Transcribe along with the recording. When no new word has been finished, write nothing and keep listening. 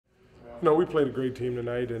No, we played a great team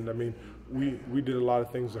tonight, and I mean, we did a lot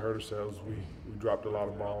of things to hurt ourselves. We dropped a lot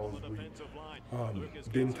of balls. We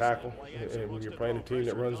didn't tackle, and when you're playing a team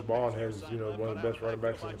that runs the ball and has one of the best running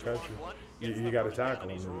backs in the country, you got to tackle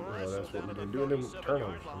them. And, that's what we didn't do. And then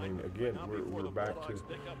turnovers. I mean, again, we're back to.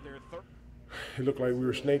 It looked like we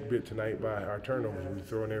were snake bit tonight by our turnovers. We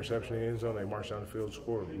throw an interception in the end zone, they march down the field,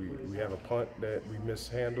 score. We have a punt that we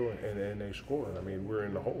mishandle, and they score. I mean, we're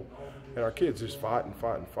in the hole. And our kids just fought and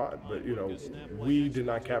fought and fought. But, we did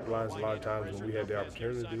not capitalize a lot of times when we had the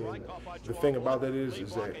opportunity. And the thing about that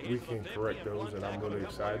is that we can correct those, and I'm really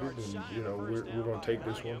excited. And, we're going to take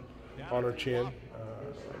this one on our chin.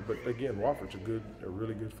 But, again, Wofford's a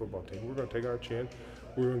really good football team. We're going to take our chin.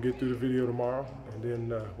 We're going to get through the video tomorrow, and then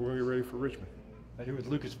we're going to get ready for Richmond. Here with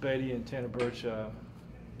Lucas Beatty and Tanner Burch,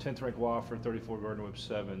 10th ranked Wofford, 34 Gardner-Webb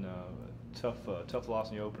 7. Tough loss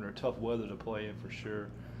in the opener, tough weather to play in for sure.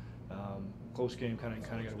 Close game, kind of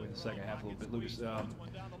got away in the second half a little bit. Lucas,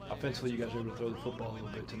 offensively, you guys were able to throw the football a little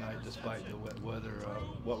bit tonight despite the wet weather.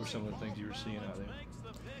 What were some of the things you were seeing out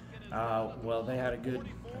there? Well, they had a good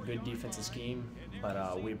defensive scheme,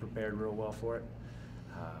 but we prepared real well for it.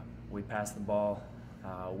 We passed the ball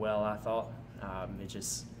well, I thought. It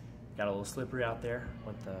just got a little slippery out there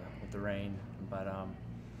with the rain, but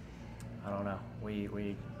I don't know.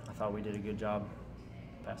 I thought we did a good job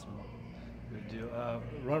passing the ball. Good deal.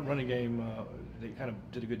 Running game, they kind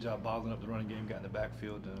of did a good job bottling up the running game, got in the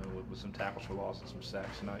backfield with some tackles for loss and some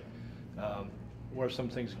sacks tonight. What are some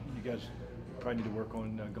things you guys probably need to work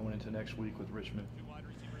on going into next week with Richmond?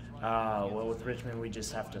 Well, with Richmond, we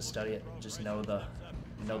just have to study it, just know the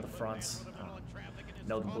fronts,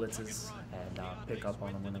 know the blitzes, and pick up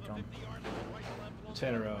on them when they come.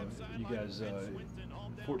 Tanner, you guys,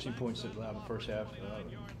 14 points allowed in the first half.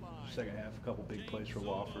 Second half, a couple big plays for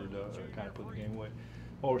Wofford, kind of put the game away.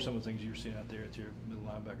 What were some of the things you were seeing out there at your middle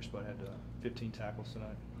linebacker spot? Had 15 tackles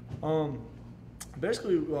tonight.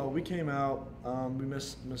 Basically, we came out, we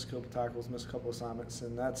missed a couple tackles, missed a couple assignments,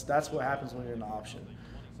 and that's what happens when you're in an option.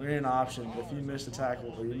 When you're in an option, if you miss a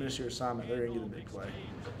tackle or you miss your assignment, they're going to get a big play.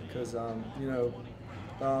 Because,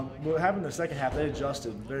 what happened in the second half, they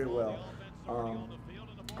adjusted very well.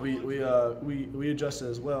 We adjusted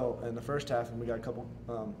as well in the first half, and we got a couple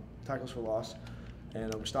tackles for loss,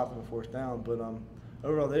 and we stopped them on fourth down. But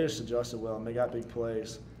overall, they just adjusted well, and they got big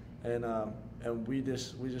plays. And we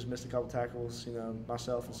just missed a couple tackles,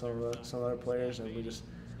 myself and some of the other players, and we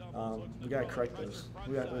got to correct those.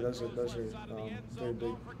 Those are very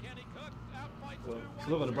big. Well, a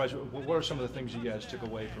little bit of Bryce, what are some of the things you guys took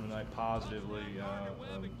away from tonight positively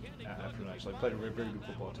after tonight? So they played a very, very good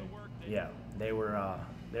football team. Yeah, they were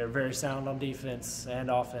very sound on defense and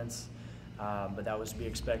offense, but that was to be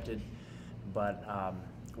expected. But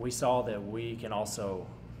we saw that we can also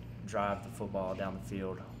drive the football down the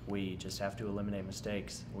field. We just have to eliminate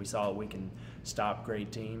mistakes. We saw that we can stop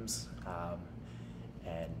great teams,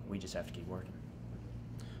 and we just have to keep working.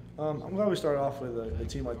 I'm glad we started off with a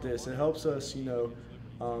team like this. It helps us,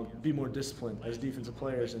 be more disciplined as defensive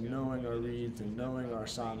players and knowing our reads and knowing our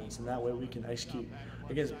assignments, and that way we can execute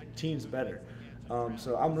against teams better.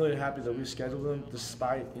 So I'm really happy that we scheduled them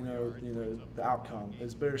despite, the outcome.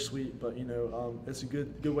 It's bittersweet, but, it's a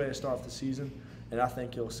good way to start off the season, and I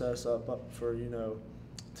think it'll set us up for,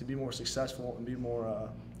 to be more successful and be more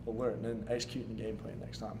alert and then executing the game plan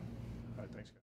next time. All right, thanks, guys.